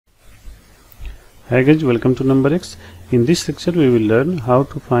Hi guys, welcome to Number X. In this lecture we will learn how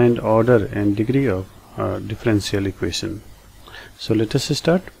to find order and degree of a differential equation. So let us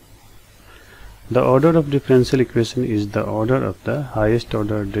start. The order of differential equation is the order of the highest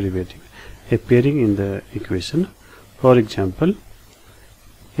order derivative appearing in the equation. For example,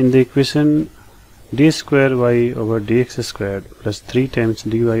 in the equation d square y over dx squared plus 3 times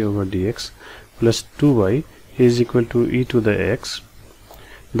dy over dx plus 2y is equal to e to the x.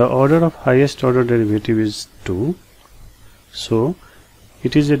 The order of highest order derivative is 2, so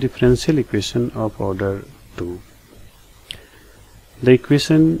it is a differential equation of order 2. The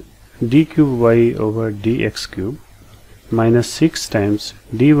equation d cube y over dx cube minus 6 times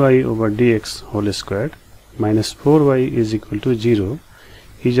dy over dx whole squared minus 4y is equal to 0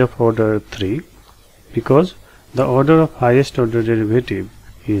 is of order 3 because the order of highest order derivative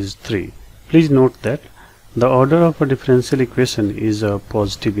is 3. Please note that the order of a differential equation is a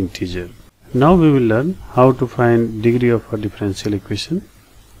positive integer. Now we will learn how to find degree of a differential equation.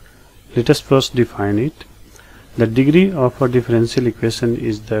 Let us first define it. The degree of a differential equation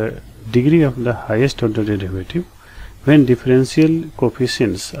is the degree of the highest order derivative when differential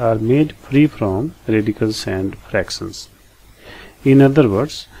coefficients are made free from radicals and fractions. In other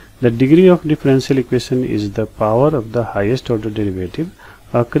words, the degree of differential equation is the power of the highest order derivative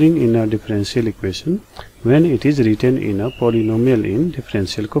occurring in a differential equation when it is written in a polynomial in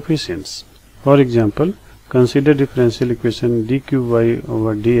differential coefficients. For example, consider differential equation d cube y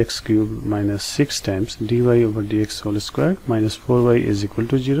over dx cube minus 6 times dy over dx whole square minus 4y is equal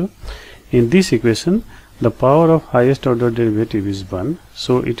to 0. In this equation, the power of highest order derivative is 1,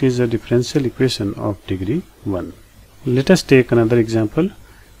 so it is a differential equation of degree 1. Let us take another example.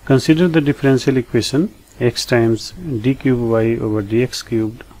 Consider the differential equation x times d cube y over dx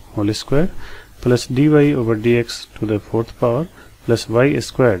cubed whole square plus dy over dx to the 4th power plus y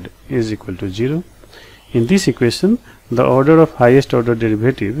squared is equal to 0. In this equation, the order of highest order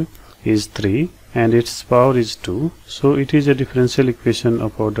derivative is 3 and its power is 2, so it is a differential equation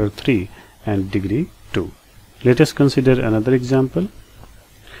of order 3 and degree 2. Let us consider another example.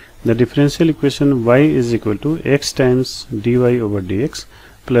 The differential equation y is equal to x times dy over dx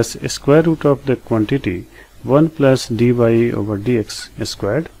plus square root of the quantity 1 plus dy over dx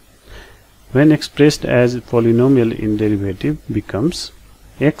squared when expressed as polynomial in derivative becomes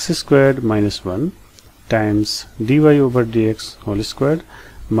x squared minus 1 times dy over dx whole squared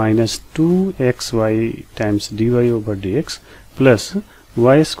minus 2xy times dy over dx plus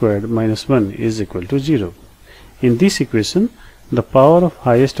y squared minus 1 is equal to 0. In this equation, the power of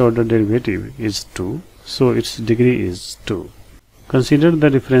highest order derivative is 2, so its degree is 2. Consider the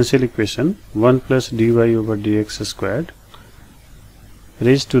differential equation 1 plus dy over dx squared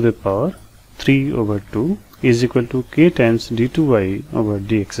raised to the power 3 over 2 is equal to k times d2y over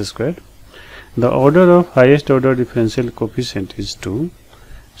dx squared. The order of highest order differential coefficient is 2,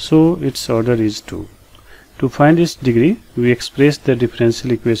 so its order is 2. To find its degree, we express the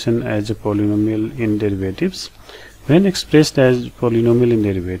differential equation as a polynomial in derivatives. When expressed as polynomial in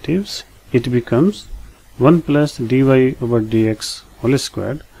derivatives, it becomes 1 plus dy over dx whole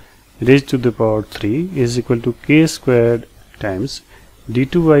squared raised to the power 3 is equal to k squared times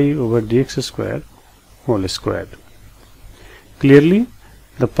d2y over dx squared whole squared. Clearly,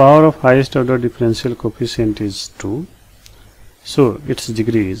 the power of highest order differential coefficient is 2, so its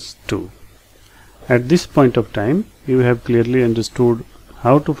degree is 2. At this point of time, you have clearly understood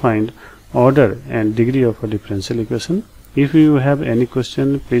how to find order and degree of a differential equation. If you have any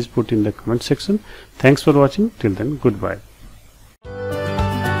question, please put in the comment section. Thanks for watching. Till then, goodbye.